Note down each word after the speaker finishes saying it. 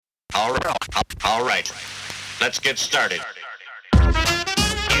All right. Let's get started.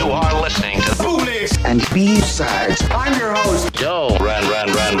 You are listening to Foolish and B-Sides. I'm your host, Joe. Run.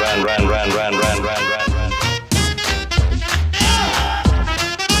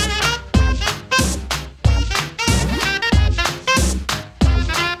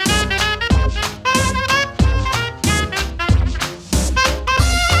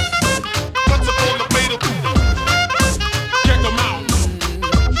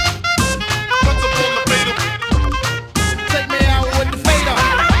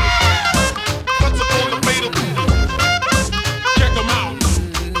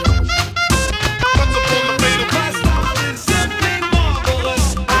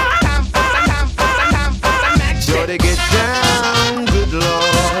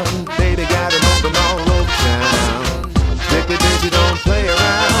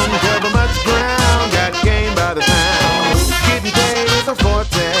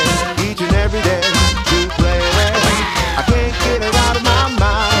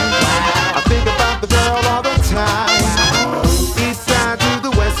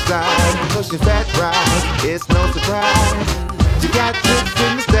 It's no surprise. She got tricks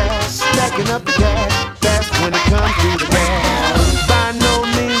in the stash, stacking up the cash fast when it comes to the gas. By no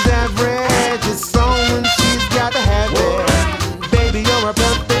means average, it's on when she's got to have it. Baby, you're a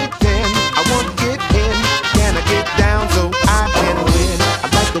perfect 10. I want to get in. Can I get down so I can win?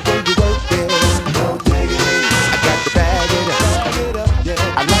 I like the way you work it. I got to bag it up.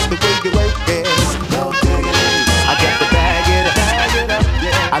 I like the way you work it. I got to bag it up.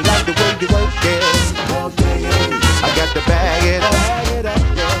 I like the way you work it. I got to bag it up.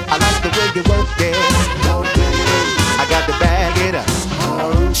 I like the way you work it. I got to bag it up.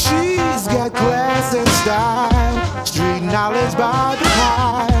 She's got class and style, street knowledge by the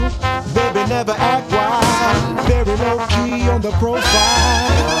pile. Baby never act wild, very low key on the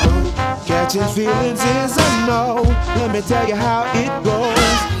profile. Catching feelings is a no. Let me tell you how it goes.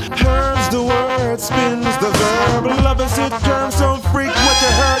 Herbs the word, spins the verb. Love is a term, so freak what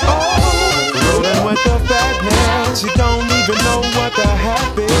you heard. Oh, rolling with the fatness. You don't even know what the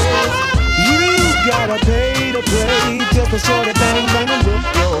half is. You gotta pay to play just to sort of bang and look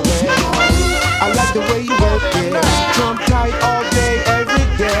your way. I like the way you work it, trump tight all day, every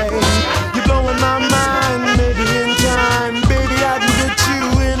day. You're blowing my mind, maybe in time, baby I can get you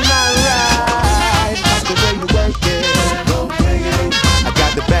in my ride. I like the way you work it. I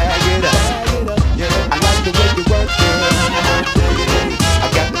got to bag it up. I like the way you work it. I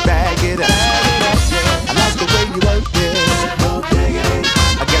got to bag it up. I like the way you work it.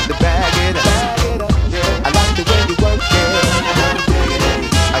 I got to bag it up. I like the way you work it.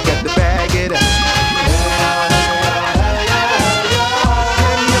 I got to bag it up.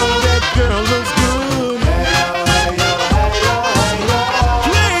 And yo, that girl looks good.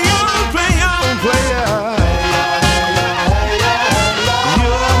 Play on, player.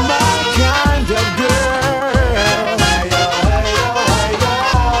 You're my kind of girl.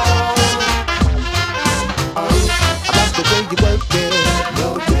 I like the way you work it.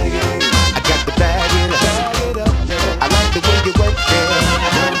 I got to bag it up. I like the way you work it.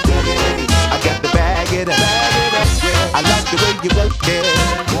 I got to bag it up. I like the way you work it.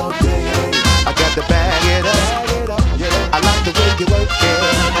 I got to bag it up. I like the way you work it.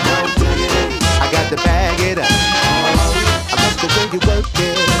 I got to bag it up. I like the way you work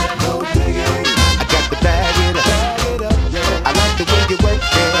it. I got to bag it up. I like the way you work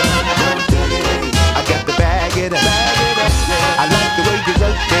it. I got to bag it up. I like the way you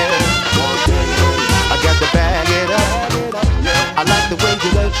work it. I got to bag it up. I like the way you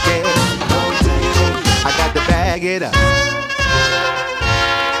work it. I got to bag it up.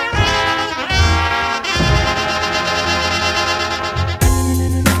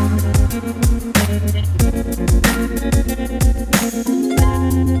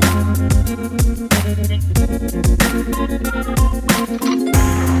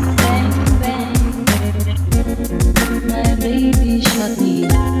 My baby shut me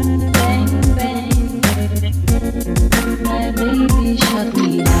down. Bang, bang. My baby shut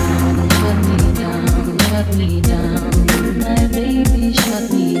me down. Shut me down. Shut me down. My baby shut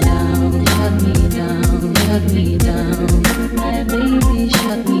me down. Shut me down. Shut me down. My baby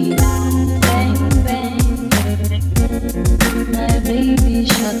shut me down. Bang, bang. My baby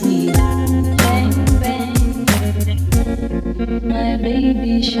shut me down. Bang, bang. My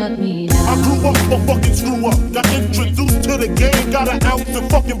baby shut me down. I grew up a fucking screw up. Got introduced to the game, got an ounce and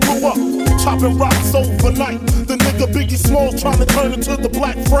fucking blew up. chopping rocks overnight. The nigga Biggie Smalls trying to turn into the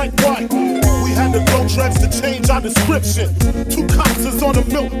Black Frank White. We had to go dreads to change our description. 2 cops is on the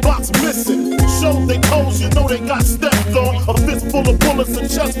milk box missing. Showed they toes, you know they got stepped on. A fist full of bullets, a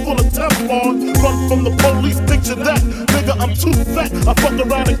chest full of Teflon. Run from the police, picture that. Nigga, I'm too fat. I fuck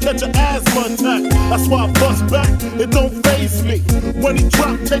around and catch an asthma attack. That's why I bust back, it don't faze me. When he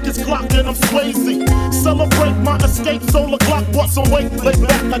drop, take his clock and I'm Swayze. Celebrate my escape, solar clock, bust some weight. Lay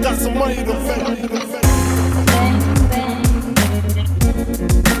back, I got some money to make. Bang, bang.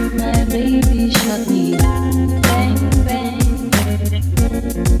 My baby shot me. Bang, bang.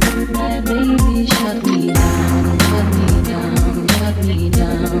 My baby shot me down, shot me down, shot me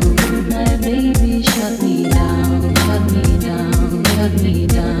down. My baby shot me down, shot me down, shot me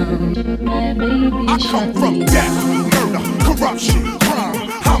down. My baby I shot come from me death, down. murder, corruption, crime,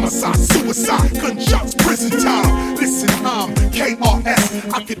 homicide, suicide, gunshots, prison time. Listen, I'm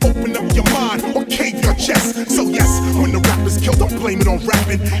KRS. I can open up your mind or cave your chest. So yes, when the rappers kill, don't blame it on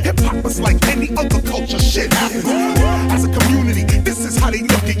rapping. Hip hop is like any other culture, shit happens. As a community, this is how they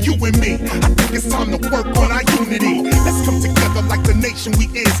look at you and me. I think it's time to work on our unity. Let's come together like the nation we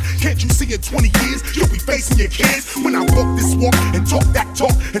is. Can't you see in 20 years you'll be facing your kids? When I walk this walk and talk that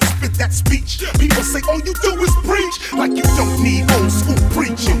talk and spit that speech, people say all you do is preach. Like you don't need old school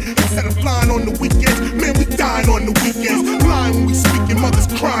preaching. Instead of flying on the weekends, man, we dying on the weekends. Lying when we speaking, mothers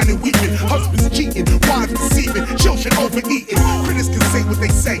crying and weeping, husbands cheating, wives deceiving, children overeating. Critics can say what they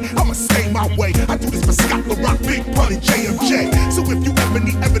say, I'ma stay my way. I do this for Scott LaRock, Big Pun, and JMJ. So if you ever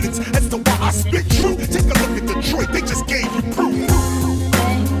need evidence as to why I spit true, take a look at Detroit, they just gave you proof.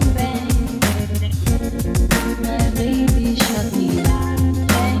 Bang, bang. My baby shot me.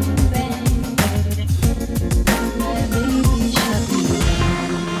 Bang, bang. My baby shot me.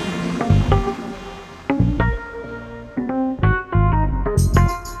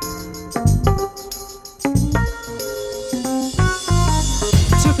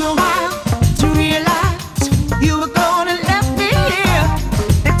 Took a while to realize you were gonna let me here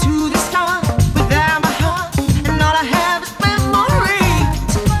into the storm without my heart, and all I have is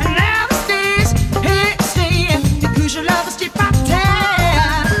memories. And now the days here to stay because your love is deep out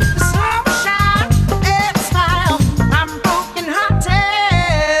there. The sun will shine and smile. I'm broken hearted.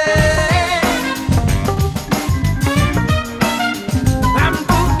 I'm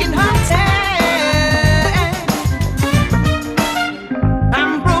broken hearted.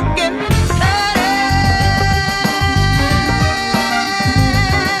 I'm broken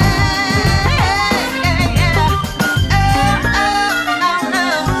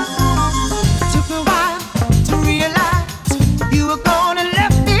Took a while to realize you were gonna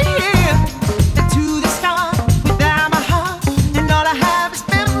let me here into the storm without my heart, and all I have is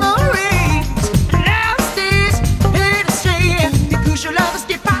memories. And now the days here to stay because your love is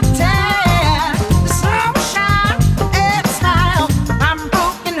deep out there. The sun will shine and smile. I'm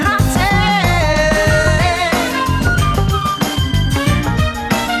broken hearted.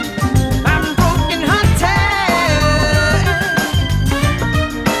 I'm broken hearted.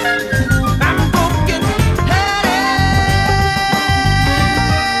 I'm broken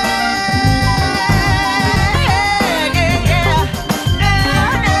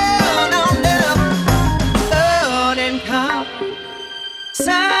Morning come,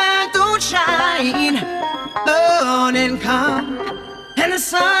 sun don't shine. Morning come, and the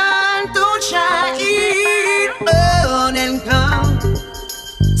sun don't shine. Morning come,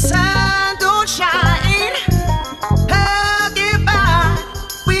 sun don't shine. I'll get by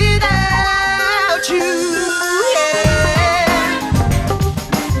without you. Yeah.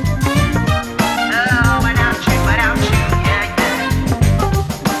 Oh, without you, yeah, yeah.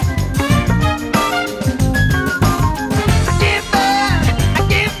 I give up, I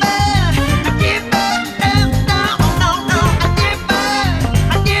give up, I give up. No, no, no. I give up,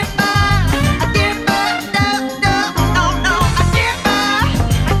 I give up, I give up. No, no, no, no. I give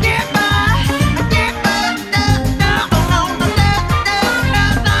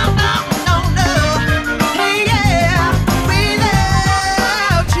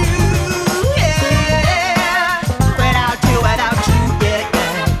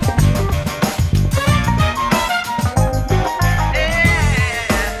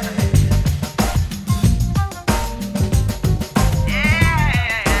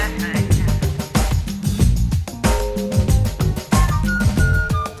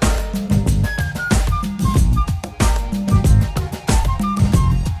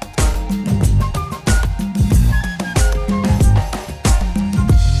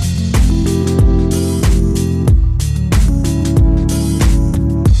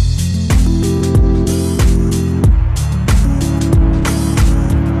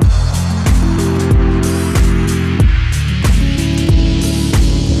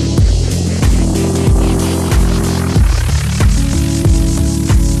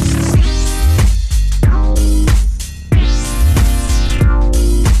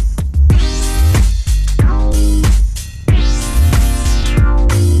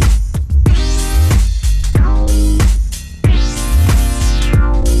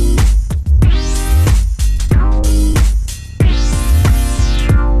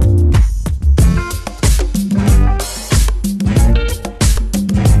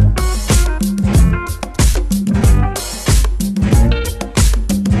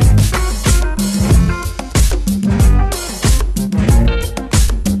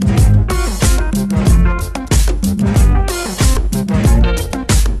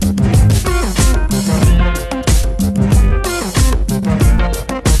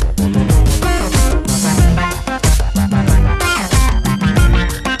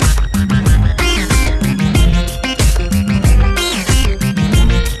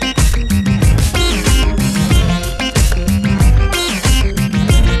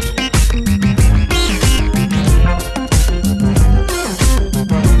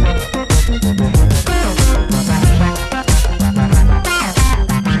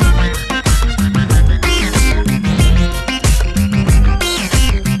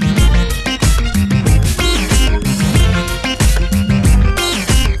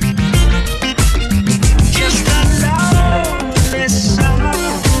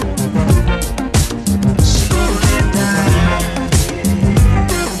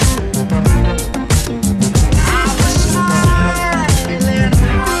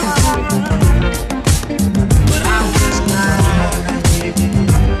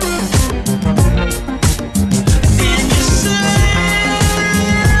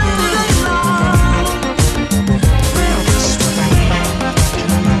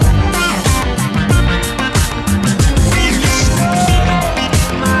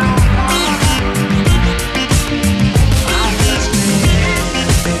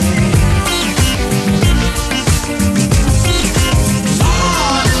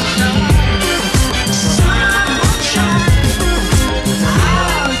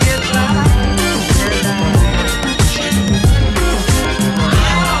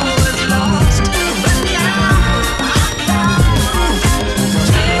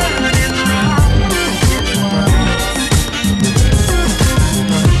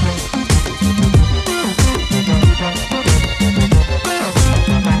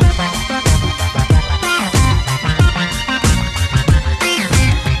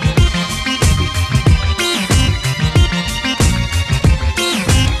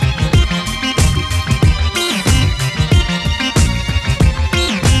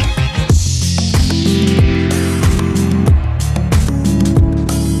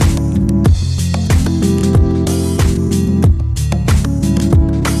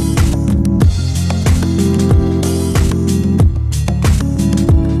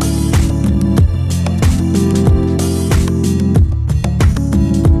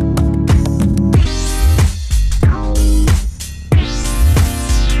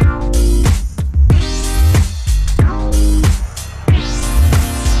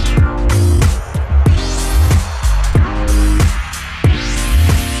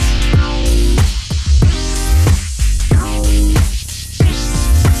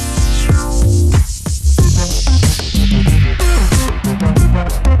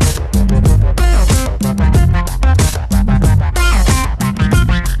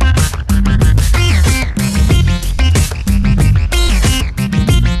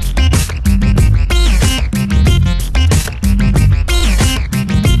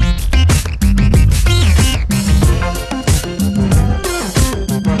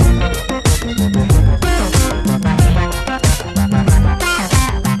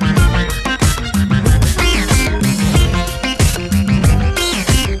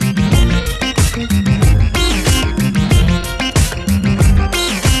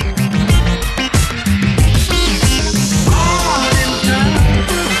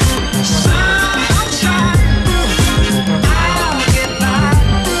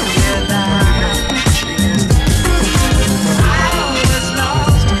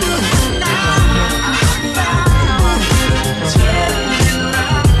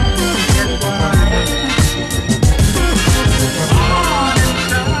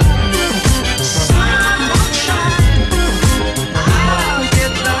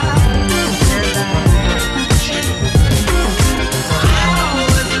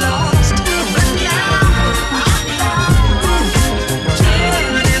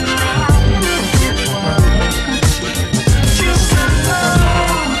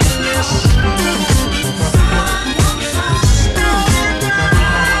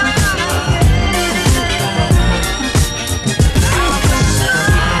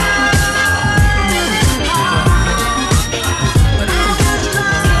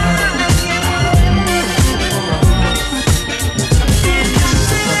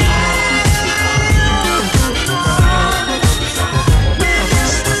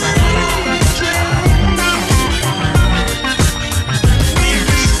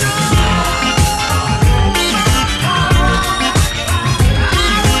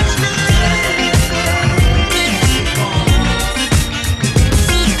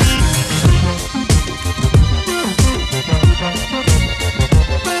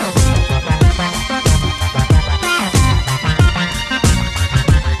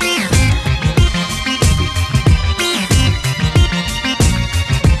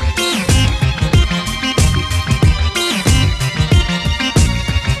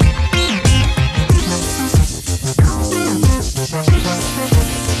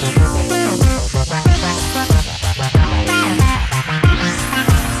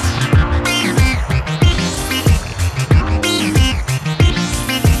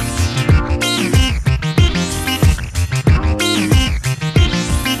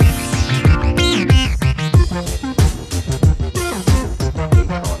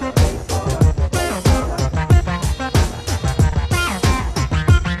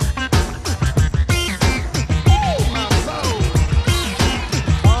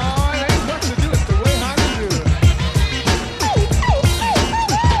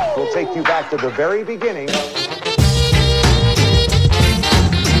very beginning.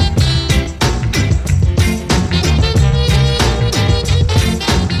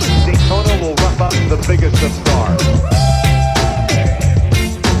 Daytona will rough up the biggest of stars.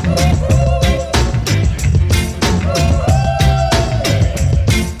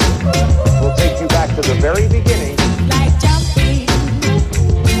 We'll take you back to the very beginning. Like jumping,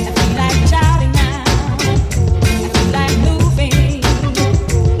 I feel like shouting now. I feel like moving,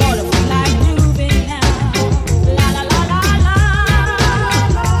 Lord, I feel like grooving now. La la la la la,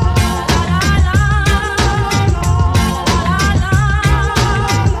 la la la la,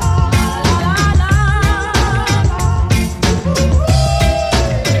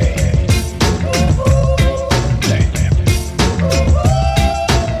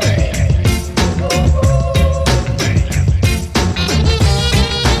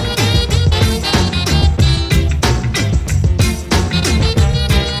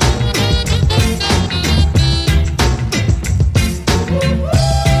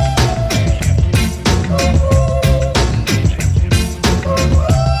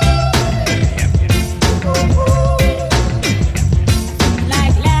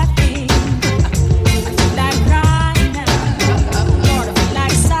 like laughing, I feel like crying now. Lord, I feel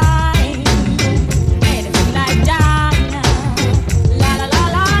like sighing, and I feel like dying now. La la la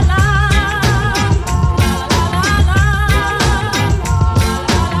la la, la la la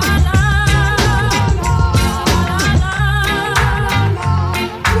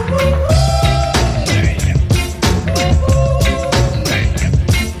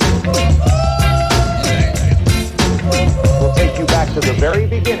We'll take you back to the very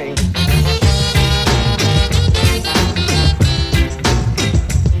beginning.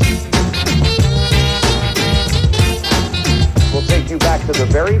 We'll take you back to the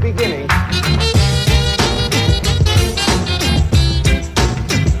very beginning.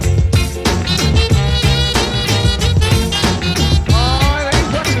 Oh, it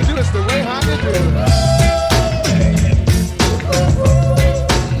ain't what you do, it's the way how you do it.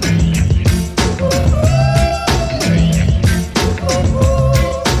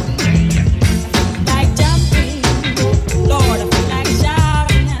 like jumping, Lord, I feel like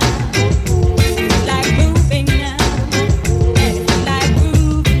shouting now. I feel like moving now, and I feel like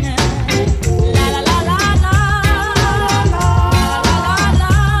grooving now. La la la la la, la la la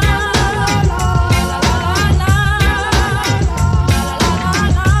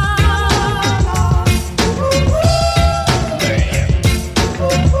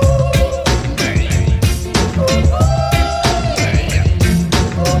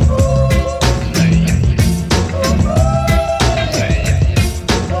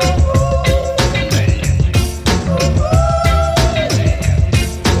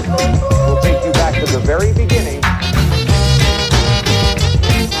We'll take you back to the very beginning.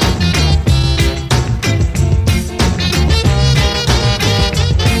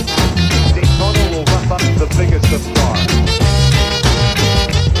 Daytona will rough up the biggest of stars.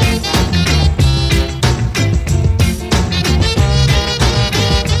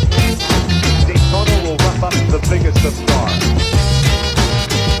 Daytona will rough up the biggest of stars.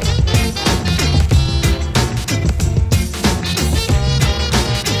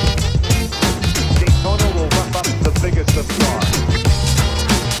 Daytona will rough up the biggest of stars.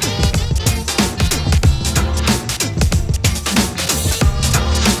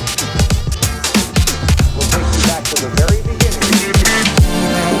 We'll take you back to the very beginning.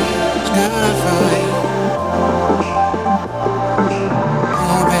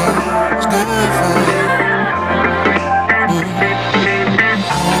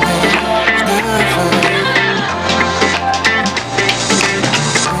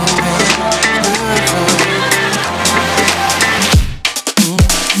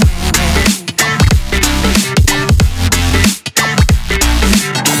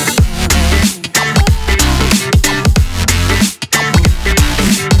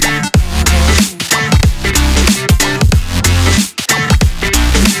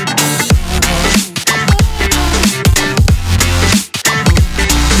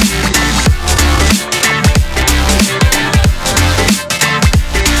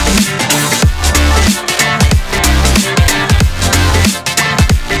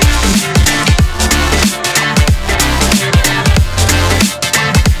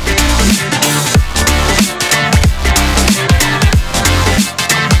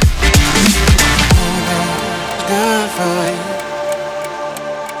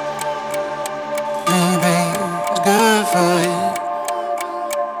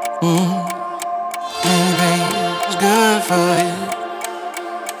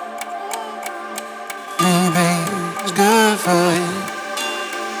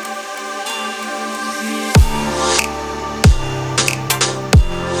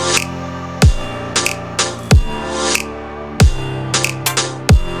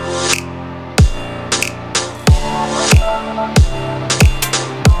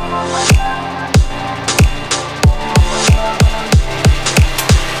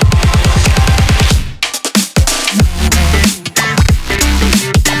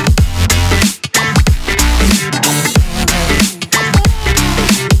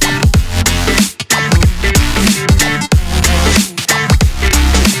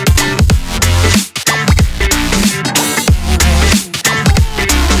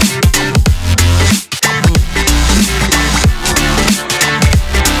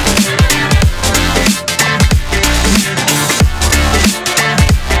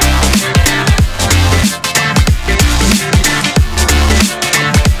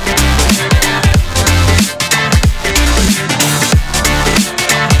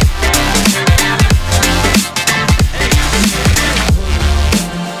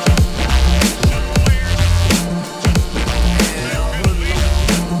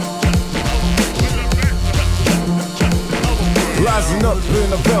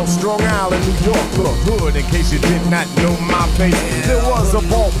 hood, in case you did not know my face. There was a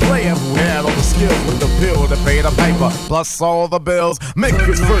ball player who had all the skills with the pill to pay the paper, plus all the bills. Make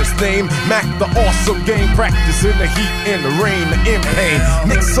his first name, Mac the awesome game. Practice in the heat, in the rain, in pain.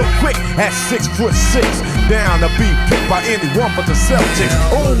 Nick so quick at 6'6", down to be picked by anyone but the Celtics.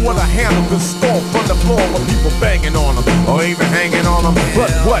 Oh, what a handle could stall from the floor with people banging on him, or even hanging on him.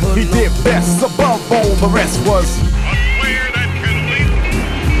 But what he did best, above all the rest, was a player that can leap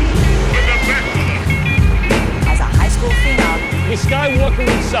with the best of them. As a high school phenom, the Skywalker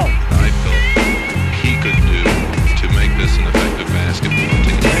himself. I felt he could do to make this an effective basketball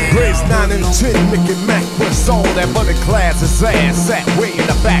team. Grades 9 and 10, Mickey Mac was all that but in class. His ass sat way in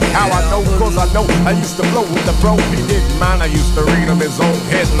the back. How I know? Cause I know I used to blow with the bro. He didn't mind, I used to read him his own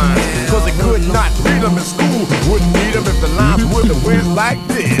headlines. Cause he could not read them in school. Wouldn't need them if the lines wouldn't went like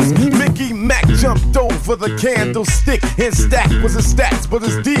this. Mickey Mac jumped over the candlestick. His stack was his stats, but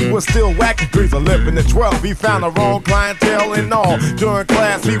his D was still whack. Grades 11 and 12, he found the wrong clientele and all. During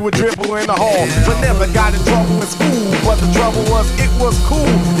class, he would dribble in the hall, but never got in trouble in school. But the trouble was, it was cool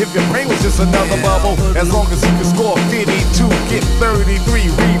if your brain was just another bubble. As long as you could score 52, get 33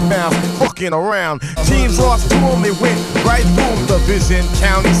 rebounds, fucking around. Teams lost to him, they went right through division,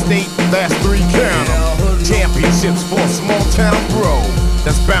 county, state, that's 3 count 'em. Championships for a small town bro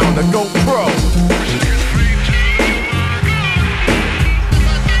that's bound to go pro.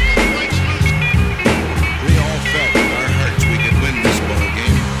 We all felt in our hearts we could win this ball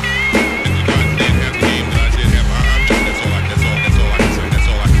game. And the God did have the game that I did have. That's all I can say. That's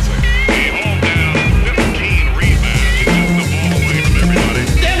all I can say. He hauled down 15 rebounds and took the ball away from everybody.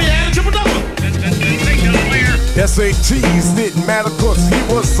 Damn, he had a triple-double. Take it clear. SATs didn't matter cause he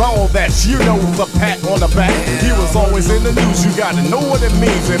was all that. You know, the pat on the back. He was always in the news. You gotta know what it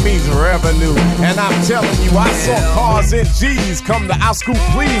means. It means revenue. And I'm telling you, I saw cars and G's come to our school.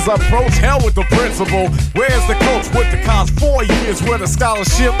 Please approach hell with the principal. Where's the coach with the cars? 4 years with a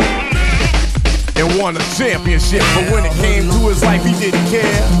scholarship and won a championship. But when it came to his life, he didn't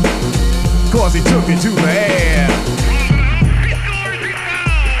care. Cause he took it to the air.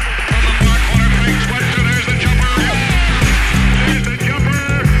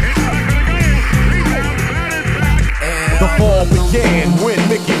 The fall began when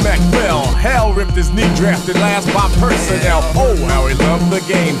Mickey Mac fell. Hell ripped his knee, drafted last by personnel. Oh, how he loved the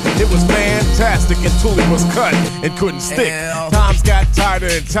game. It was fantastic until he was cut and couldn't stick. Times got tighter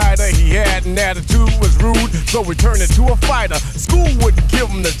and tighter. He had an attitude, was rude, so he turned into a fighter. School wouldn't give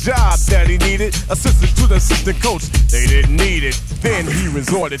him the job that he needed. Assistant to the assistant coach, they didn't need it. Then he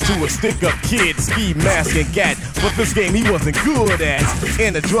resorted to a stick-up kid, ski mask and gat. But this game he wasn't good at.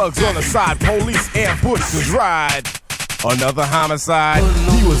 And the drugs on the side, police ambushed his ride. Another homicide,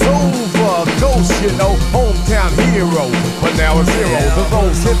 he was over, ghost, you know, hometown hero. But now it's zero to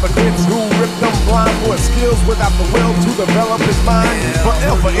those hypocrites who ripped them blind for his skills without the will to develop his mind.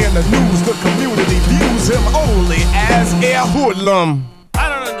 Forever in the news, the community views him only as a hoodlum. I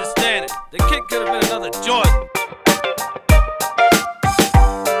don't understand it. The kid could have been another Jordan.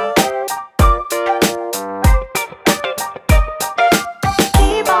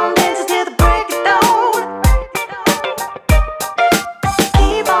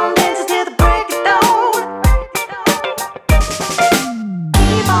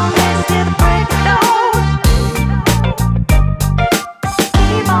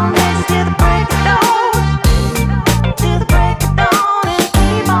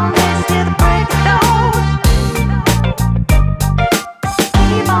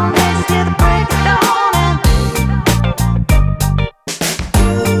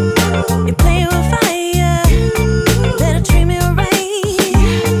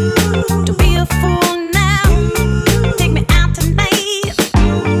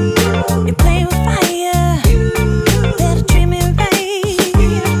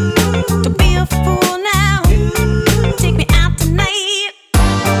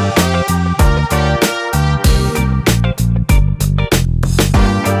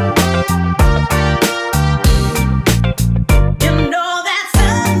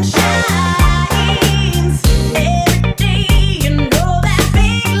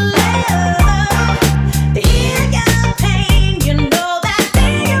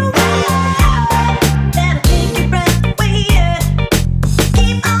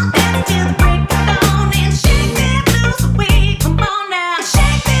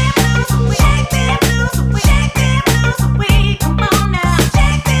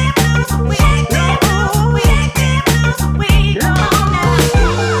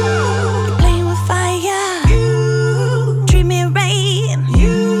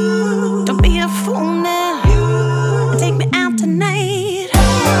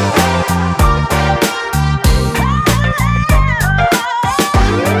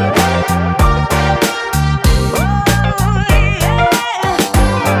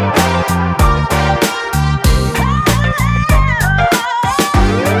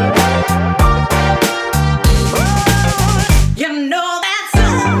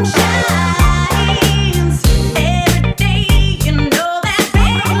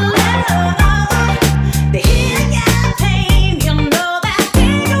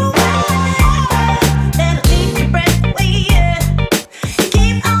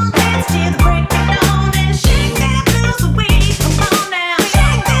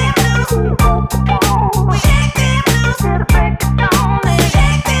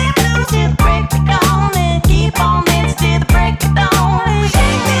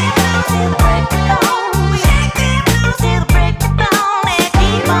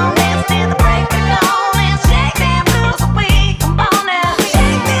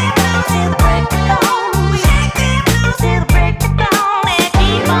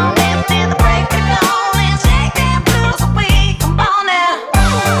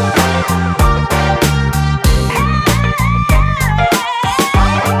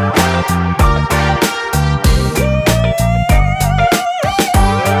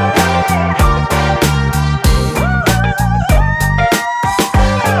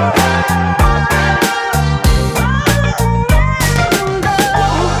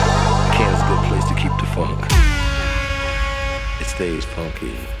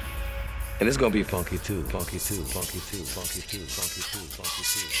 Gonna be funky too, funky too, funky too, funky too, funky too, funky too, funky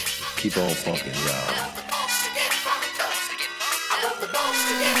too. Keep on funkin', y'all.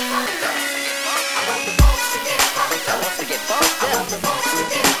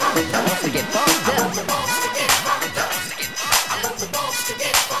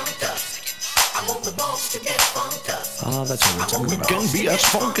 Ah, that's all right. We can be as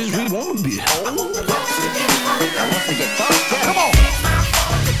funk as we want to be. Come on!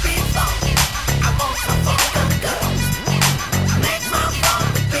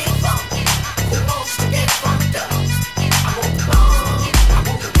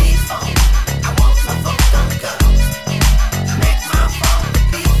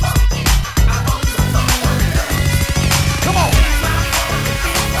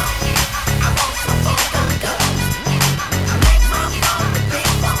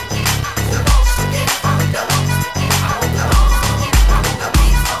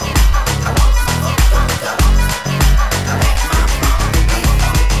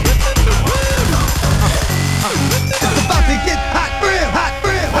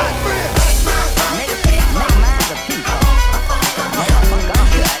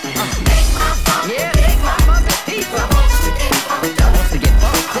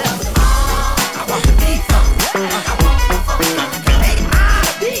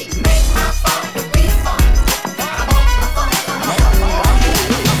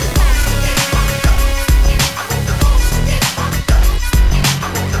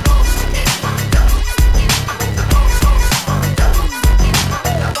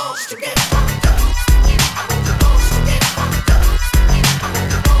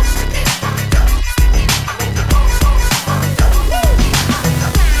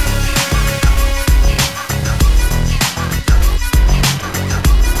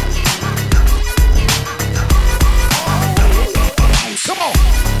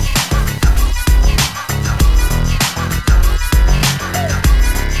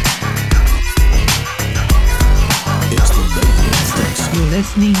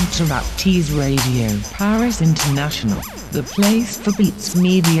 Listening to Rap Tease Radio, Paris International, the place for beats,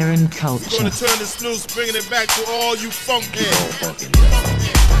 media, and culture. Gonna turn this loose, bringing it back to all you funky.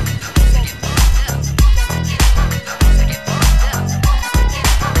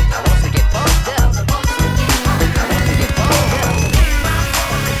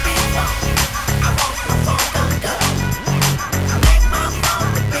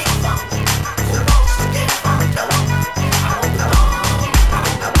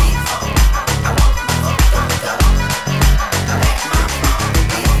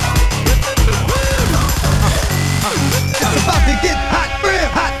 It's about to get hot, real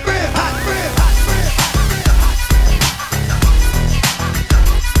hot.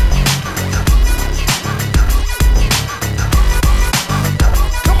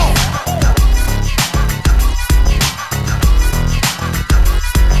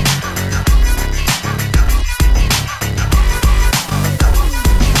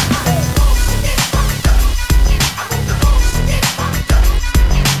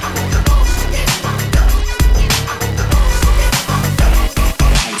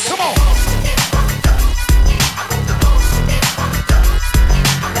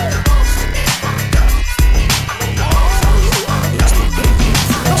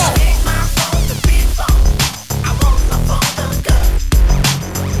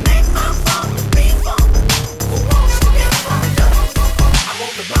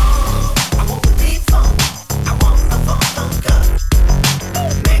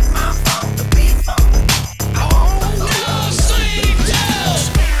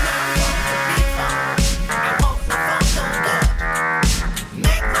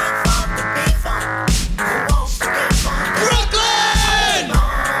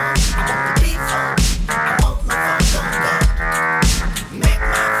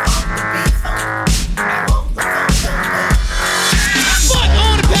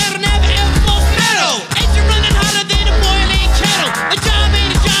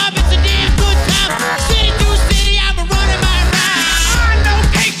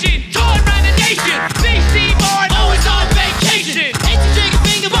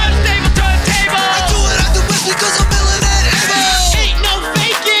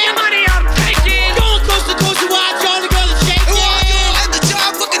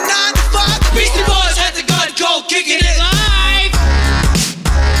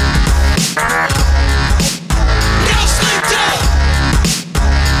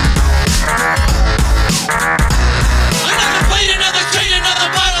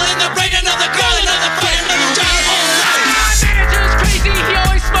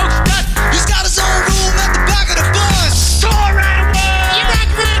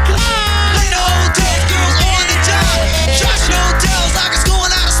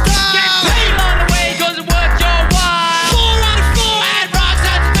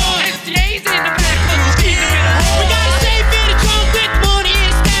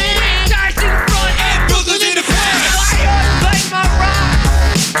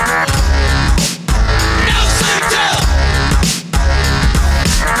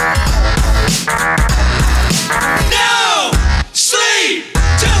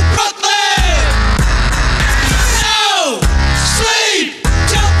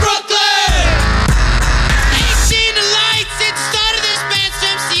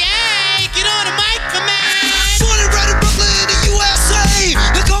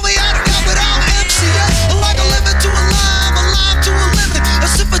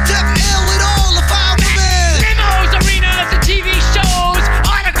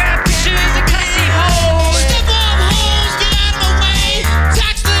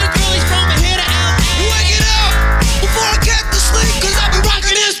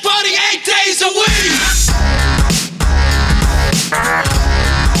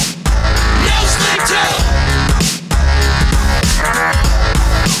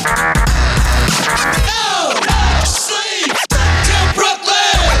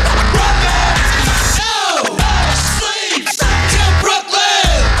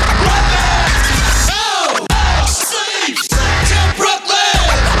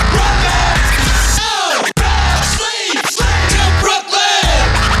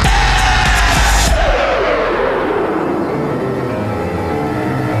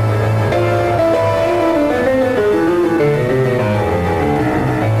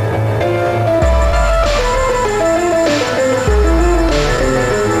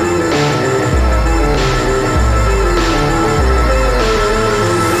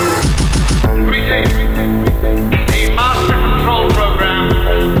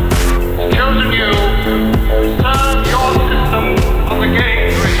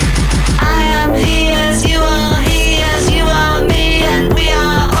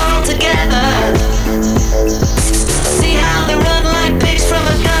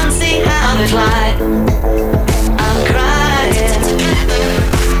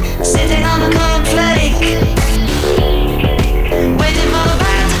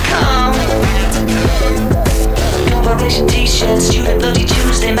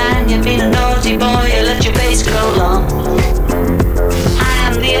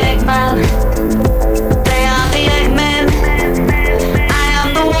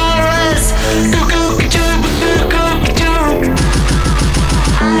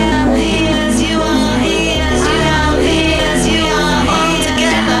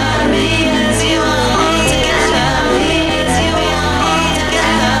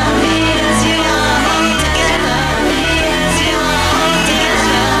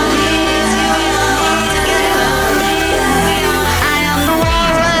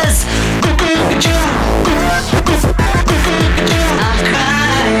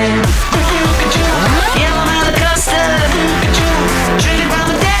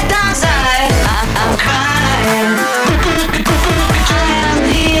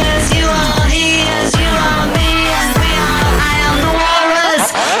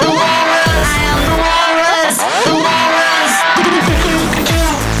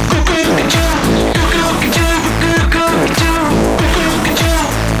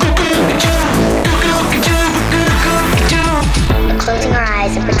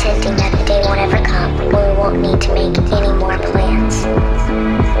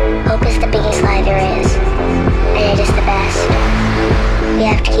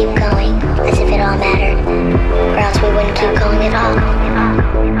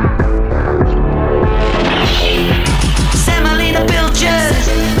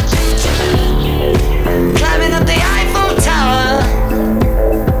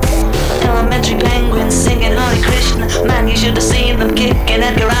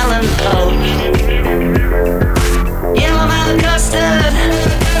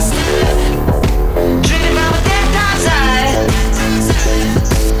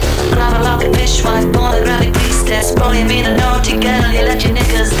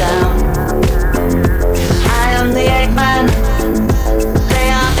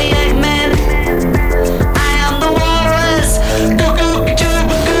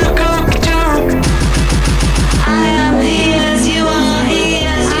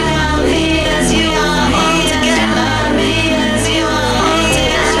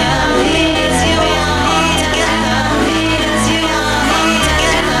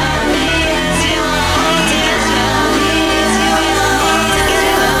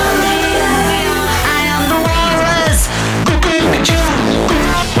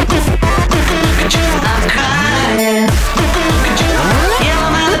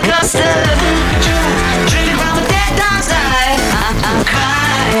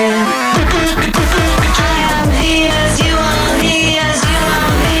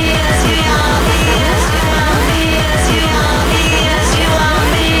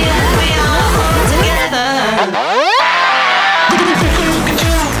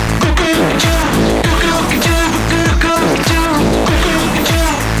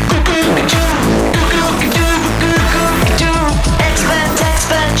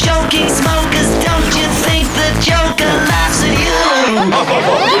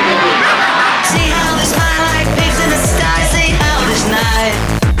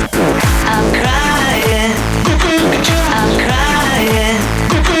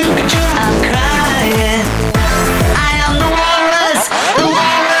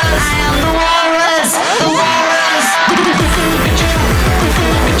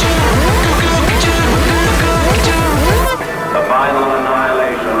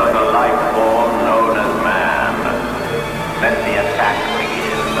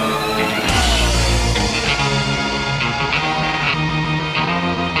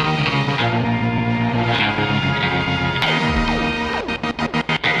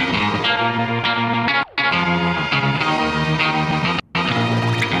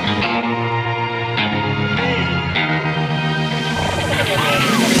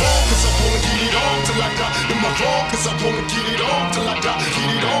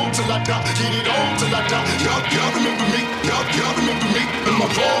 till I die. Get it on till I die. Y'all remember me. Y'all remember me. Am I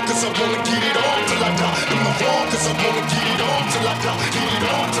wrong? Cause I wanna get it on till I die. Am I wrong? Cause I wanna get it on till I die. Get it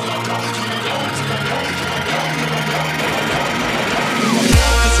on till I die. Get it on till I die. Am I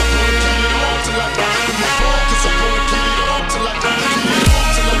wrong? Cause I wanna get it on till I die. Am I wrong? Cause I wanna get it on till I die. Get it on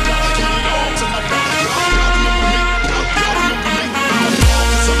till I die. Get it on till I die. Y'all remember me. Y'all remember me. Am I wrong?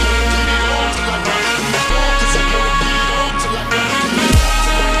 Cause I wanna get it on till I die. Am I wrong? Cause I wanna get it on till I die.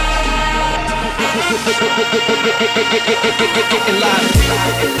 Getting live.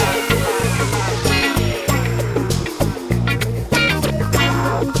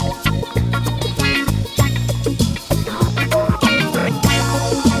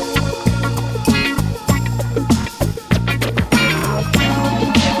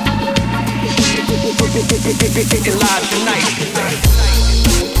 Getting live tonight.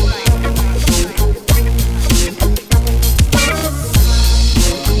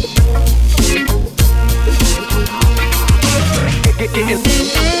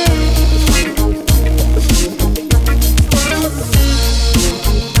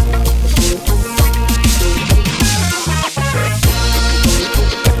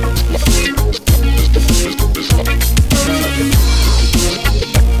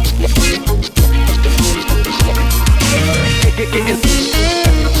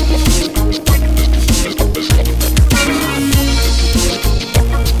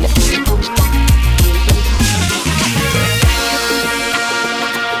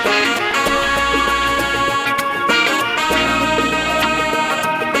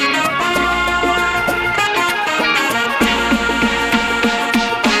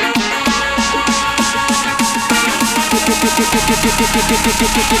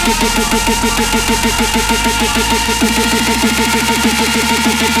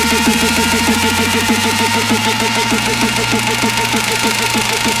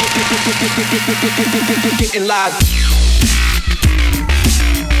 Getting live.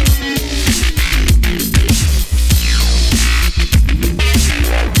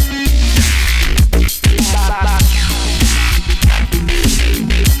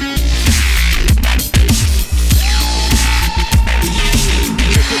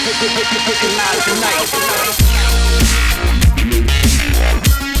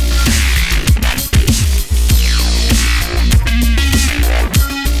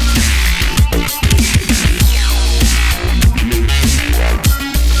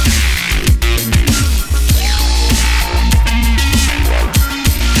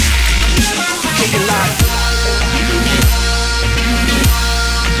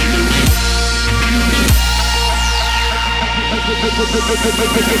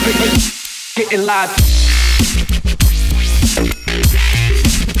 Getting live.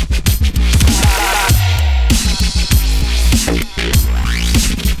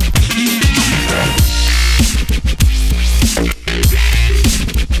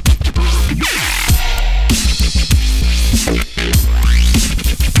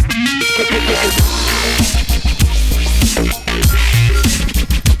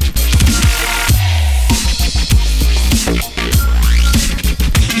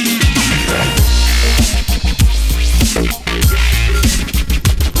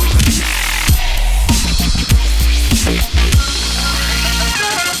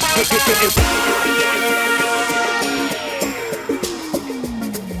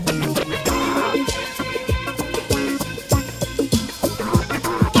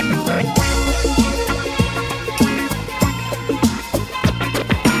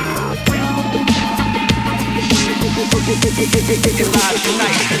 Getting live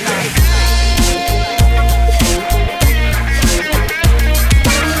tonight.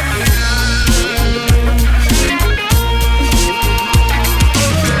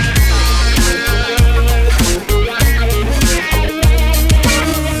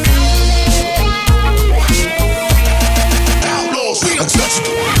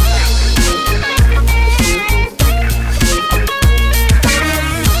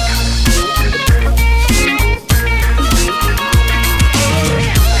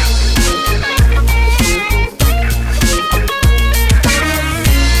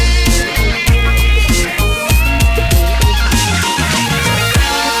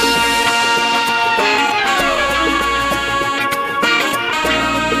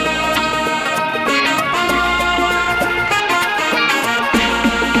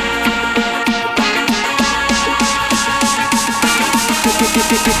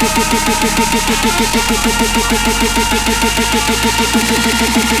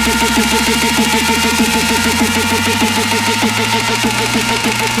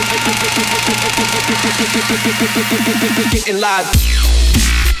 Getting live.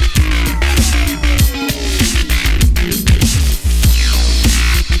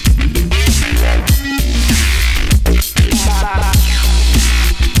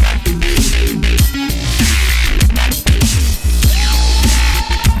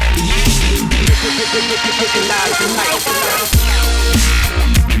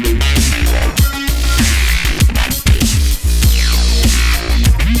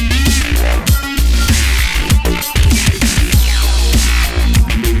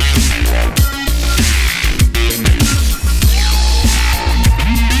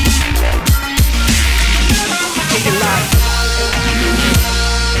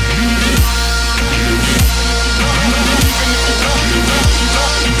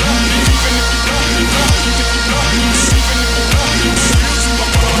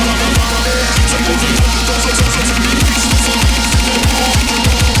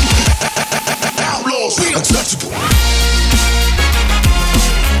 untouchable.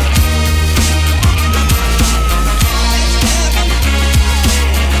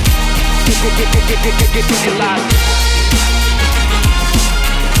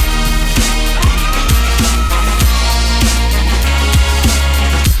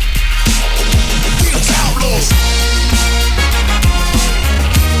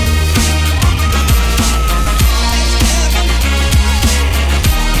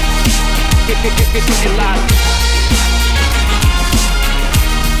 Get live. Get live.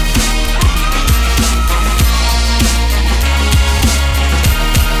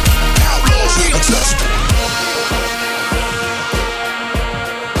 Outlaws, we untouchable.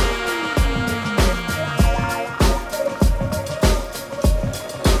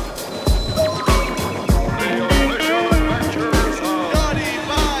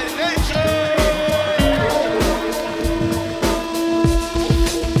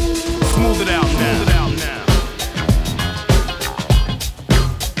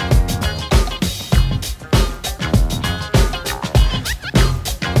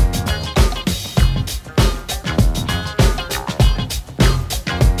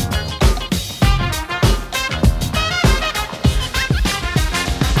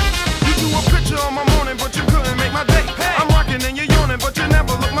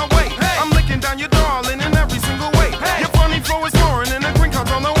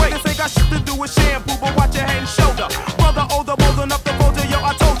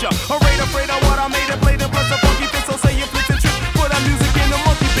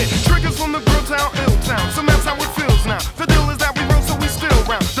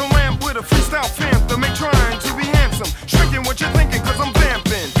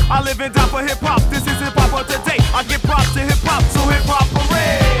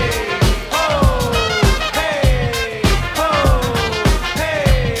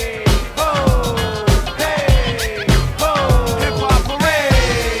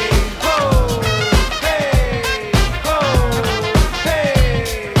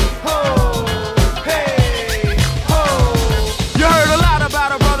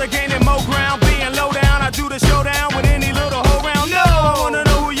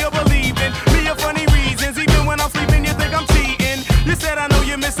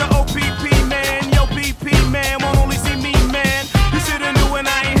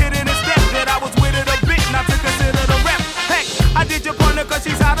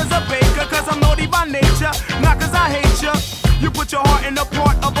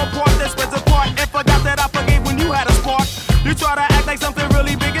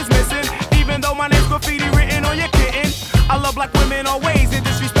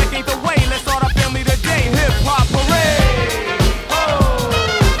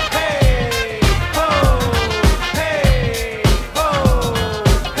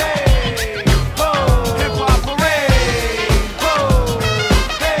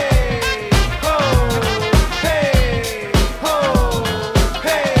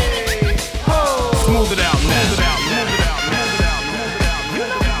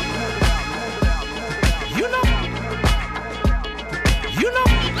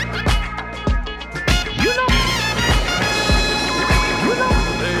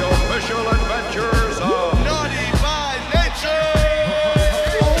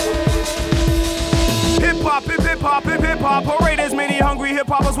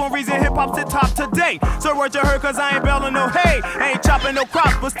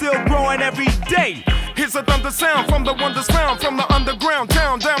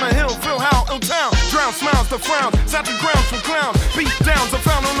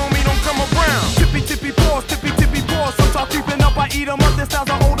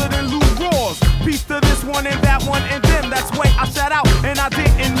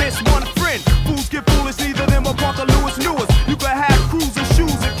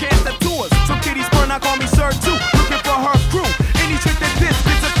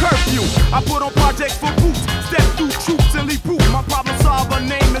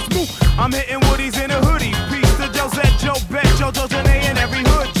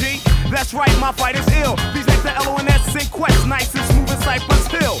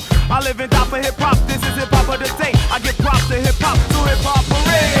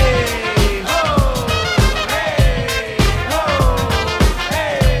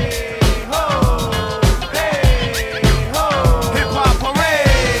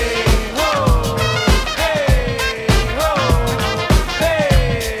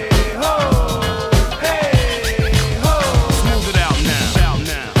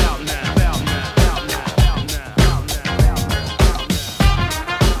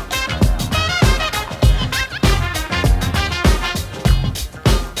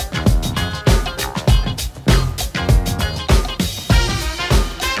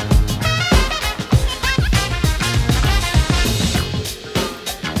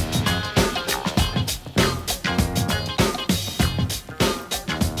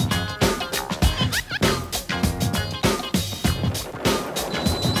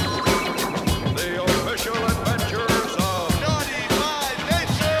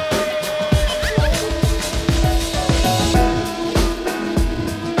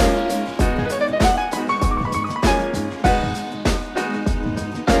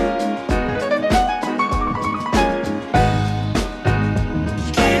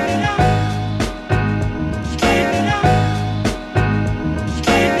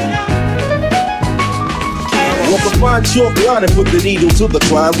 Walk a fine chalk line and put the needle to the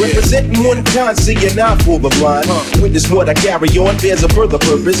climb. Representing one kind, seeing out for the blind. Witness what I carry on, there's a further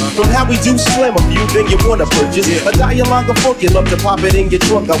purpose. From how we do slam a few, then you wanna purchase a dialogue of funk, you love to pop it in your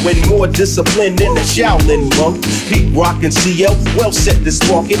trunk. I win more discipline than the Shaolin monk. Pete Rock and CL, well set this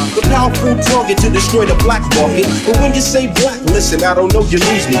market. The powerful target to destroy the black market. But when you say black, listen, I don't know, you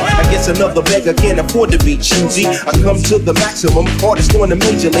lose me. I guess another beggar can't afford to be choosy. I come to the maximum, artist on a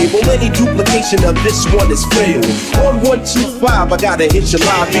major label. Any duplication of this one is fatal. On 125, I gotta hit your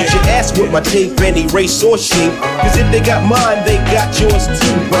live, beat your ass with my tape, any race or shape. Cause if they got mine, they got yours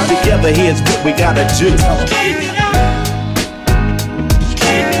too. But together, here's what we gotta do.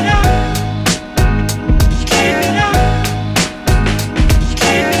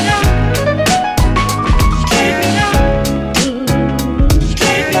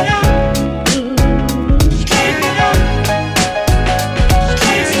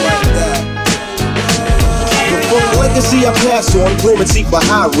 See, I pass on, fluency for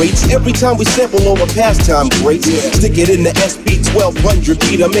high rates. Every time we sample over pastime greats, stick it in the SP 1200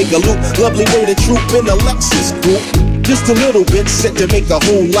 beat. I make a loop, lovely way to troop in the Lexus group. Just a little bit, set to make a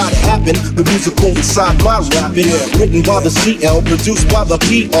whole lot happen. The musical inside my rapping, written by the CL, produced by the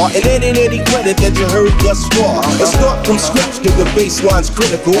PR, and any credit that you heard thus far. I start from scratch to the bassline's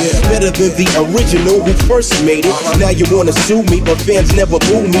critical, better than the original who first made it. Now you wanna sue me, but fans never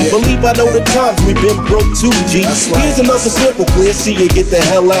boo me. Believe I know the times we've been broke too, G. Here's another sample clear, see you get the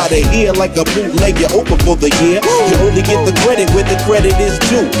hell out of here. Like a bootleg, you're open for the year. You only get the credit where the credit is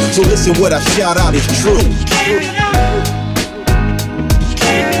due. So listen, what I shout out is true.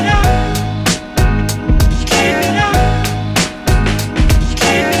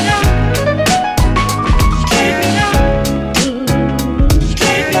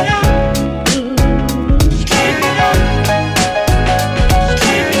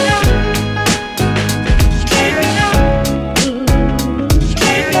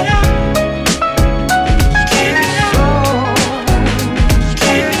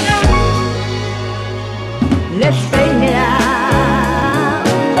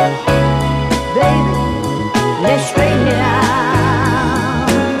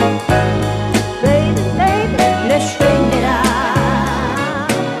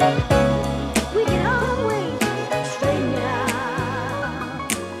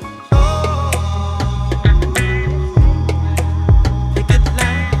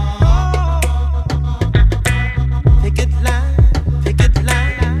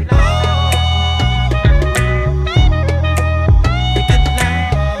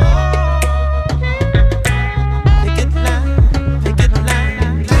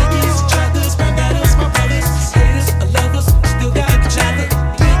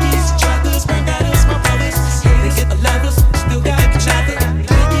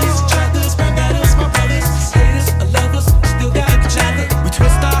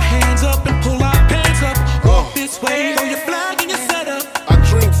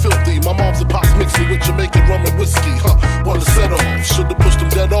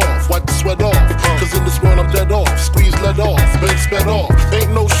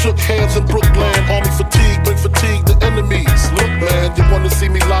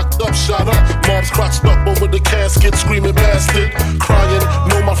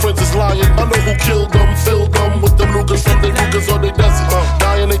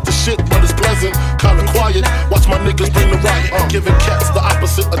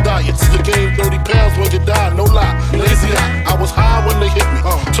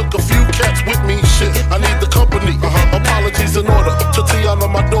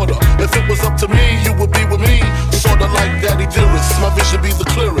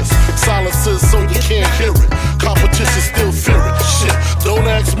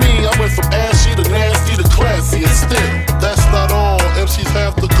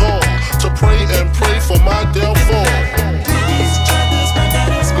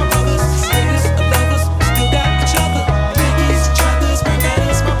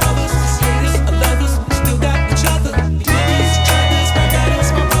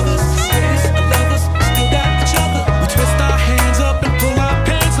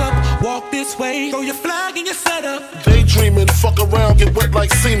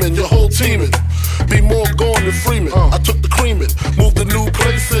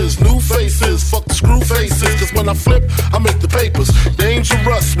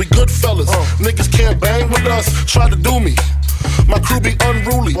 Try to do me. My crew be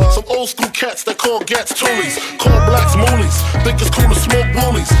unruly. Some old school cats that call gats toolies. Call blacks moolies. Think it's cool to smoke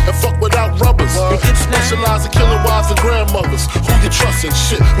woolies and fuck without rubbers. Specialize in killing wives and grandmothers. Who you trustin'?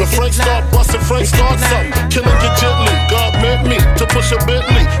 Shit. When Frank start bustin', Frank start something. Killing you gently. God meant me to push a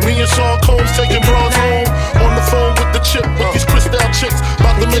Bentley. Me and Sean Combs taking bras home on the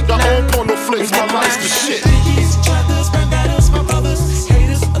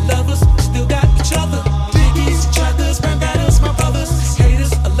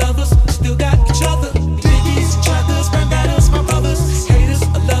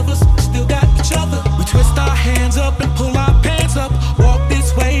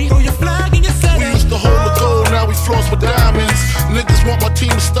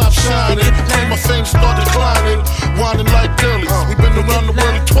stop shining. When my fame start declining, whining like girlies. We've been around the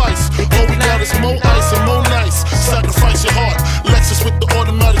world twice. All we got is more ice and more nice. Sacrifice your heart, Lexus with the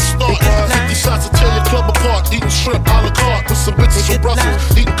automatic start. 50 shots to tear your club apart. Eating shrimp a la carte with some bitches from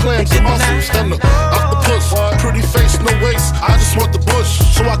Brussels. Eating clams and mussels and the octopus. Pretty face, no waist. I just want the bush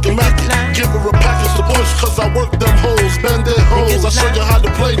so I can mack it. Give her a package to push, cause I work them hoes, bend their hoes. I show you how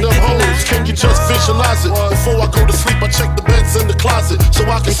to play them hoes. Can you just visualize it? Before I go to sleep, I check the beds in the closet so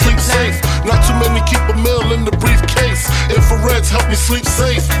I can sleep safe. Not too many keep a meal in the briefcase. Infrareds help me sleep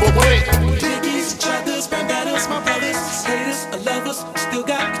safe, but wait. Biggies, each other's, bandanas, my brothers. Haters or lovers, still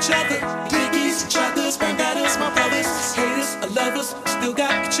got each other. Biggies, each other's, bandanas, my brothers. Haters or lovers, still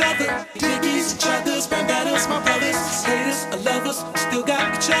got each other. Biggies, each other's, bandanas, my brothers. Haters or lovers, still got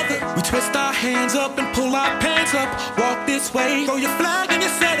each other. We twist our hands up and pull our pants up. Walk this way, throw your flag and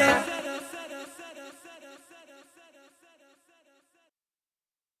your setup.